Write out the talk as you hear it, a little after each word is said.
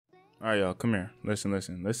All right, y'all, come here. Listen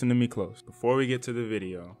to me close. Before we get to the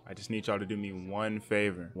video, I just need y'all to do me one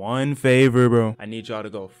favor. One favor, bro. I need y'all to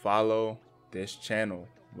go follow this channel.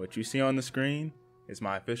 What you see on the screen is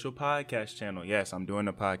my official podcast channel. Yes, I'm doing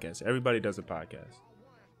a podcast. Everybody does a podcast.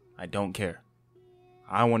 I don't care.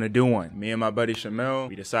 I want to do one. Me and my buddy Shamel,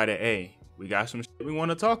 we decided, hey, we got some shit we want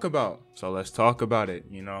to talk about. So let's talk about it.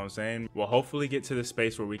 You know what I'm saying? We'll hopefully get to the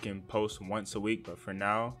space where we can post once a week. But for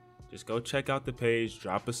now, just go check out the page,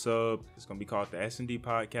 drop a sub. It's going to be called the S&D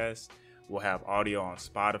Podcast. We'll have audio on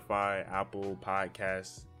Spotify, Apple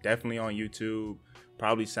Podcasts, definitely on YouTube,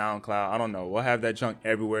 probably SoundCloud. I don't know. We'll have that junk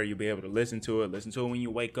everywhere. You'll be able to listen to it. Listen to it when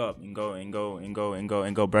you wake up and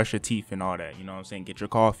go brush your teeth and all that. You know what I'm saying? Get your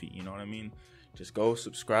coffee. You know what I mean? Just go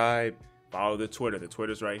subscribe, follow the Twitter. The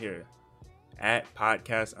Twitter's right here. At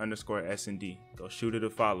podcast_S&D. Go shoot it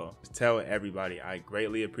a follow. Just tell everybody. I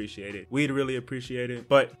greatly appreciate it. We'd really appreciate it.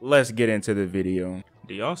 But let's get into the video.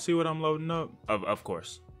 Do y'all see what I'm loading up? Of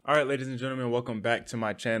course. All right, ladies and gentlemen, welcome back to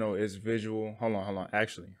my channel. It's Visual. Hold on.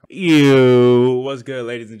 Actually, what's good,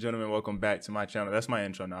 ladies and gentlemen? Welcome back to my channel. That's my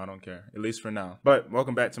intro now. I don't care, at least for now. But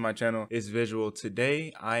welcome back to my channel. It's Visual.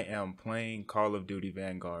 Today, I am playing Call of Duty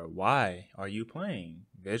Vanguard. Why are you playing?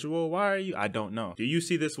 Visual, why are you? I don't know. Do you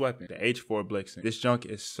see this weapon? The H4 Blixen. This junk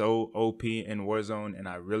is so OP in Warzone and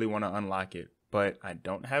I really want to unlock it, but I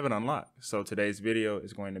don't have it unlocked. So today's video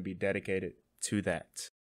is going to be dedicated to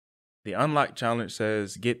that. The unlock challenge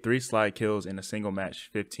says get 3 slide kills in a single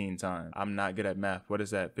match 15 times. I'm not good at math. What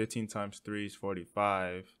is that? 15 times 3 is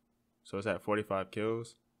 45. So is that 45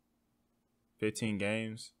 kills? 15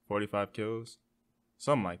 games, 45 kills?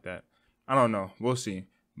 Something like that. I don't know. We'll see.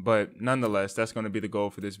 But nonetheless, that's going to be the goal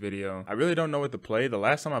for this video. I really don't know what to play. The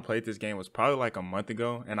last time I played this game was probably like a month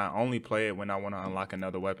ago, and I only play it when I want to unlock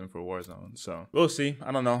another weapon for Warzone. So we'll see.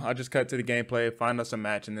 I don't know. I'll just cut to the gameplay, find us a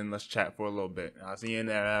match, and then let's chat for a little bit. I'll see you in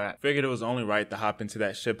there. Figured it was only right to hop into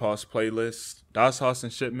that Ship House playlist. DOS House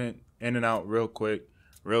and Shipment, in and out real quick,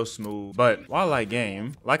 real smooth. But while I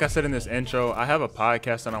game, like I said in this intro, I have a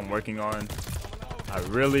podcast that I'm working on. I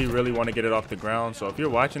really want to get it off the ground. So if you're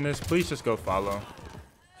watching this, please just go follow.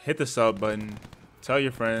 Hit the sub button, tell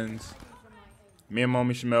your friends. Me and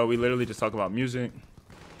Mommy Shamel, we literally just talk about music.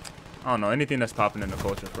 I don't know, anything that's popping in the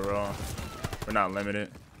culture for real. We're not limited.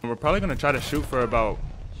 We're probably gonna try to shoot for about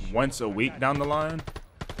once a week down the line.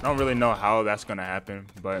 I don't really know how that's gonna happen,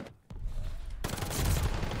 but.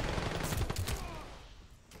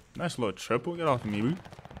 Nice little triple, get off of me, boo.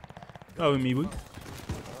 Get off of me, boo.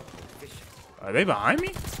 Are they behind me?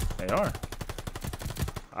 They are.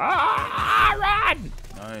 Ah, run!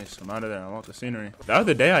 Nice, I'm out of there. I want the scenery. The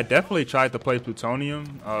other day, I definitely tried to play Plutonium.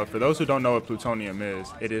 For those who don't know what Plutonium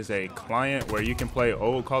is, it is a client where you can play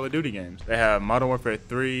old Call of Duty games. They have Modern Warfare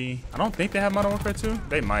 3. I don't think they have Modern Warfare 2.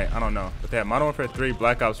 They might, I don't know. But they have Modern Warfare 3,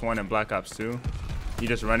 Black Ops 1, and Black Ops 2. You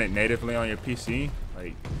just run it natively on your PC.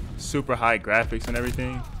 Like, super high graphics and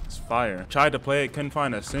everything. It's fire. Tried to play it, couldn't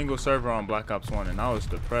find a single server on Black Ops 1, and I was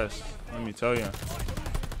depressed. Let me tell you.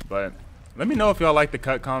 But let me know if y'all like the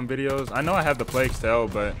CutCom videos. I know I have the Plague's Tale,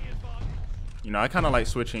 but you know, I kind of like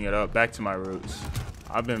switching it up back to my roots.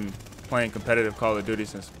 I've been playing competitive Call of Duty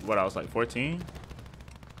since what, I was like 14?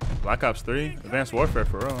 Black Ops 3, Advanced Warfare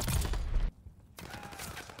for real.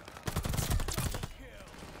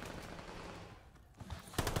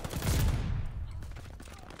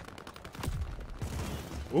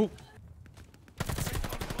 Ooh.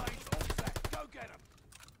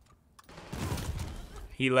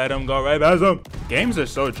 He let him go right past him. Games are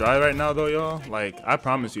so dry right now though, y'all. Like, I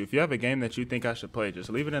promise you, if you have a game that you think I should play,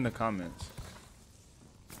 just leave it in the comments.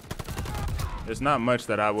 There's not much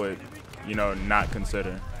that I would, you know, not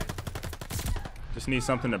consider. Just need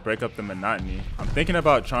something to break up the monotony. I'm thinking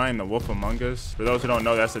about trying The Wolf Among Us. For those who don't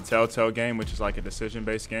know, that's a Telltale game, which is like a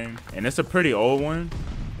decision-based game. And it's a pretty old one,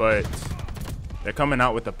 but they're coming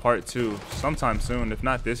out with a part 2 sometime soon. If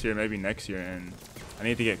not this year, maybe next year. And I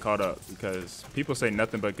need to get caught up because people say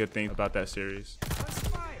nothing but good things about that series.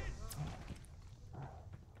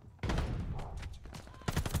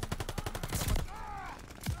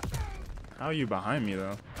 How are you behind me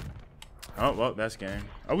though? Oh, well, that's game.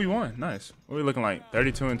 Oh, we won. Nice. What are we looking like?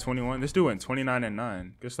 32 and 21. This dude went 29 and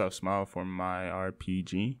 9. Good stuff, Smile, for my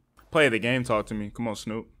RPG. Play the game, talk to me. Come on,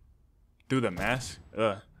 Snoop. Through the mask.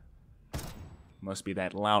 Ugh. Must be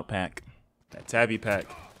that loud pack. That tabby pack.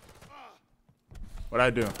 What'd I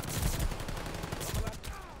do?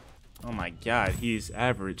 Oh my god, he's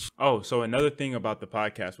average. Oh, so another thing about the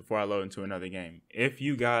podcast before I load into another game. If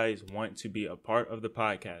you guys want to be a part of the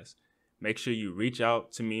podcast, make sure you reach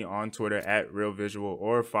out to me on Twitter at RealVisual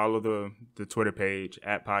or follow the Twitter page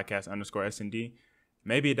at podcast_S&D.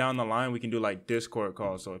 Maybe down the line we can do like Discord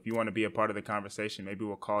calls. So if you want to be a part of the conversation, maybe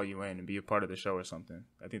we'll call you in and be a part of the show or something.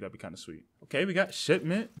 I think that'd be kind of sweet. Okay, we got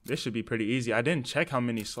shipment. This should be pretty easy. I didn't check how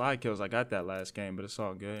many slide kills I got that last game, but it's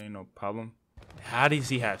all good. Ain't no problem. How does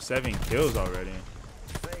he have 7 kills already?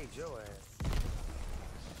 Saved your ass.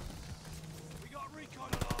 We got recon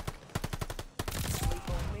on off. Sleep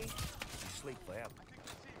on me, you sleep forever.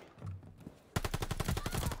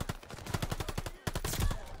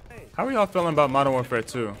 How are y'all feeling about Modern Warfare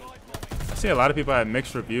 2? I see a lot of people have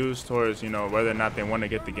mixed reviews towards, you know, whether or not they want to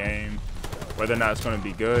get the game, whether or not it's going to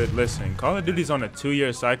be good. Listen, Call of Duty's on a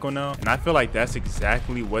 2-year cycle now, and I feel like that's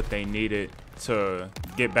exactly what they needed to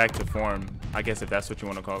get back to form, I guess, if that's what you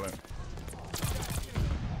want to call it.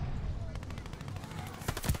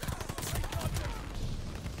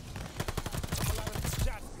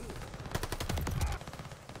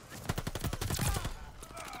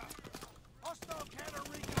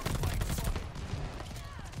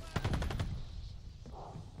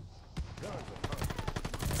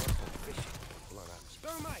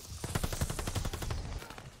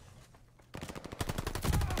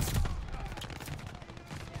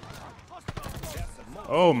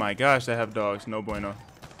 Oh my gosh, they have dogs. No bueno.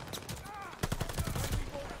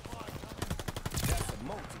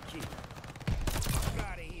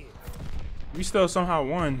 We still somehow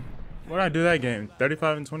won. What did I do that game?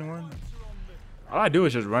 35 and 21? All I do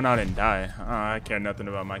is just run out and die. I care nothing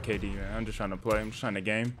about my KD, man. I'm just trying to play. I'm just trying to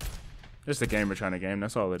game. Just a gamer trying to game.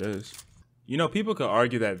 That's all it is. You know, people could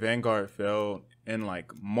argue that Vanguard failed in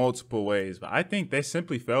like multiple ways, but I think they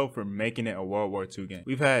simply failed for making it a World War II game.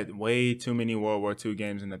 We've had way too many World War II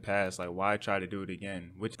games in the past, like why try to do it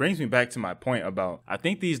again? Which brings me back to my point about, I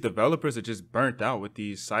think these developers are just burnt out with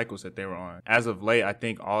these cycles that they were on. As of late, I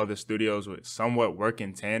think all the studios would somewhat work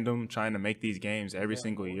in tandem trying to make these games every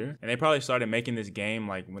single year. And they probably started making this game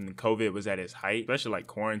like when COVID was at its height, especially like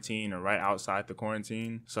quarantine or right outside the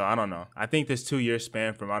quarantine. So I don't know. I think this 2-year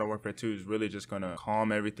span for Modern Warfare 2 is really just gonna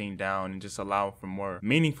calm everything down and just allow for more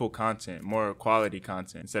meaningful content, more quality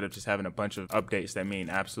content, instead of just having a bunch of updates that mean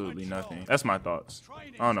absolutely nothing. That's my thoughts.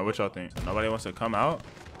 I don't know what y'all think. So nobody wants to come out?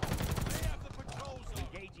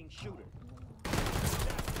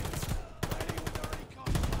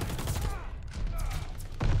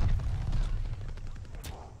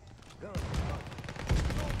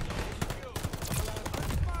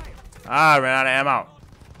 I ran out of ammo.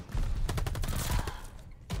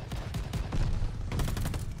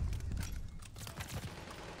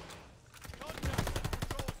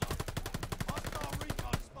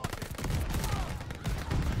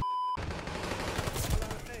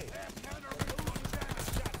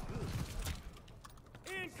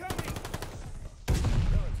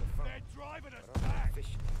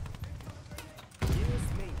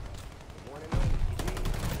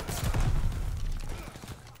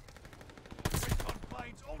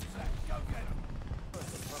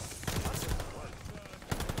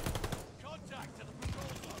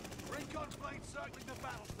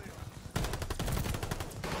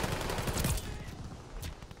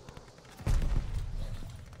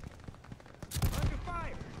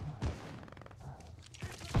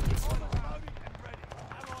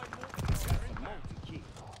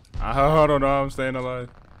 I don't know. I'm staying alive.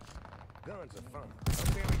 Guns are fun. I'm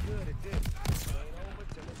very good at this. Ain't over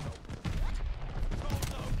till it's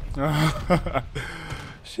over.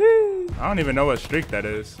 Sheesh. I don't even know what streak that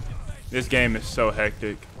is. This game is so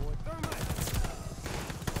hectic.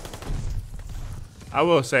 I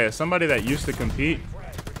will say, as somebody that used to compete,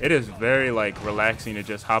 it is very like relaxing to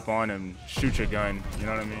just hop on and shoot your gun. You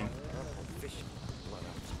know what I mean?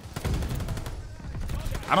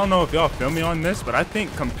 I don't know if y'all feel me on this, but I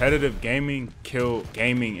think competitive gaming killed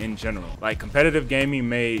gaming in general. Like, competitive gaming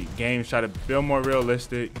made games try to feel more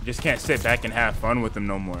realistic. You just can't sit back and have fun with them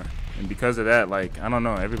no more. And because of that, like, I don't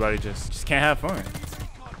know, everybody just can't have fun.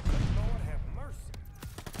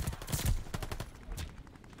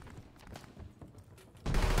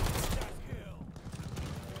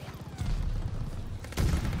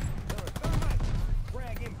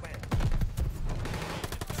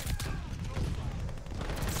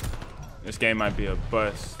 This game might be a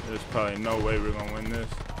bust. There's probably no way we're gonna win this.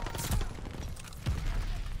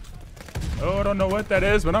 Oh, I don't know what that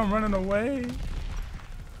is, but I'm running away.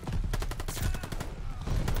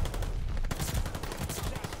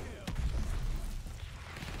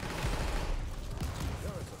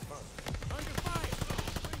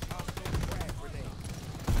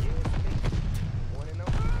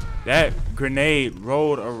 That grenade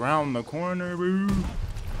rolled around the corner, bro.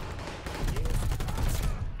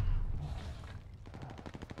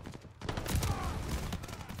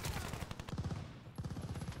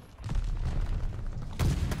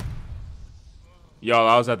 Y'all,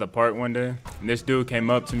 I was at the park one day, and this dude came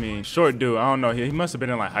up to me. Short dude, I don't know. He must have been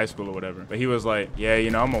in like high school or whatever. But he was like, yeah, you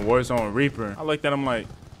know, I'm a Warzone Reaper. I looked at him like,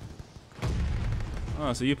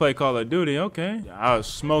 oh, so you play Call of Duty? Okay. Yeah, I'll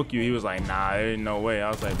smoke you. He was like, nah, there ain't no way. I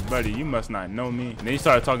was like, buddy, you must not know me. And then he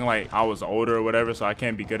started talking like I was older or whatever, so I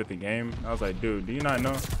can't be good at the game. I was like, dude, do you not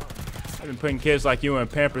know? I've been putting kids like you in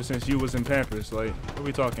Pampers since you was in Pampers. Like, what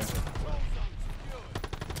we talking?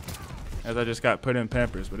 As I just got put in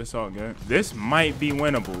Pampers, but it's all good. This might be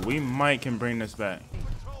winnable. We might can bring this back.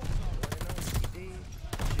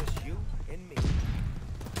 Just you and me.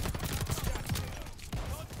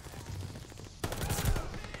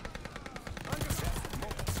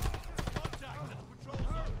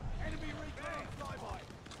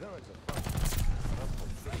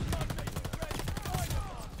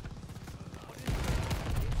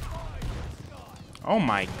 Oh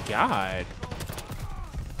my god.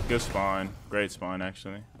 Good spawn. Great spawn,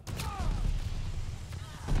 actually.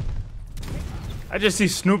 I just see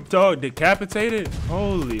Snoop Dogg decapitated.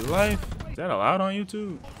 Holy life. Is that allowed on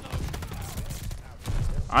YouTube?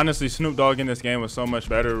 Honestly, Snoop Dogg in this game was so much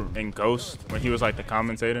better in Ghost when he was like the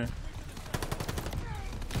commentator.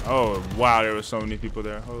 Oh, wow. There were so many people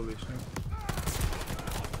there. Holy shit.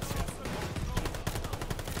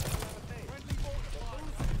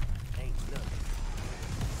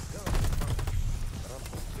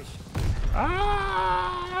 Ah!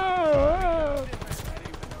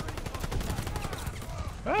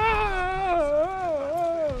 Ah!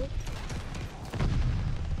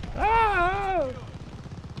 Ah!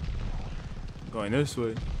 Going this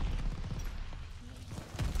way.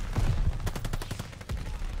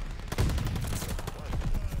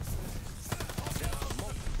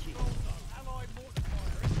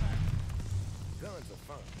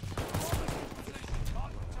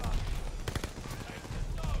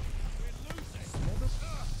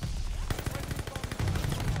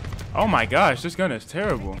 Oh my gosh, this gun is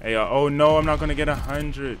terrible. Hey, oh no, I'm not gonna get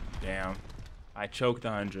 100. Damn, I choked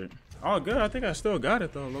 100. Oh good, I think I still got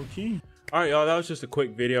it though, low key. All right, y'all, that was just a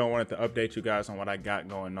quick video. I wanted to update you guys on what I got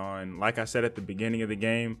going on. Like I said at the beginning of the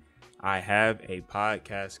game, I have a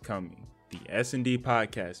podcast coming. The S&D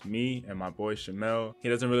podcast, me and my boy Shamel. He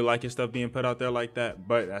doesn't really like his stuff being put out there like that,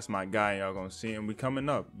 but that's my guy. Y'all gonna see him. We coming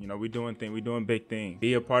up. You know, we doing big things.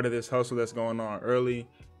 Be a part of this hustle that's going on early,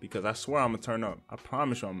 because I swear I'm gonna turn up. I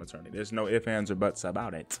promise you I'm gonna turn it. There's no ifs, ands, or buts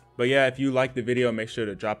about it. But yeah, if you like the video, make sure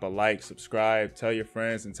to drop a like, subscribe, tell your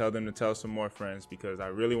friends, and tell them to tell some more friends, because I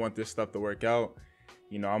really want this stuff to work out.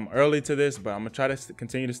 You know, I'm early to this, but I'm gonna try to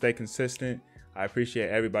continue to stay consistent. I appreciate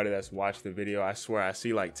everybody that's watched the video. I swear I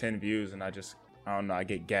see like 10 views and I don't know, I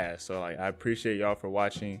get gas. So like, I appreciate y'all for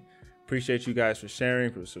watching. Appreciate you guys for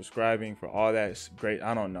sharing, for subscribing, for all that. It's great.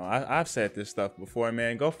 I don't know. I've said this stuff before,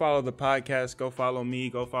 man. Go follow the podcast. Go follow me.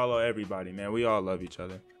 Go follow everybody, man. We all love each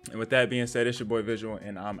other. And with that being said, it's your boy Visual,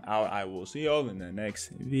 and I'm out. I will see y'all in the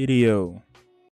next video.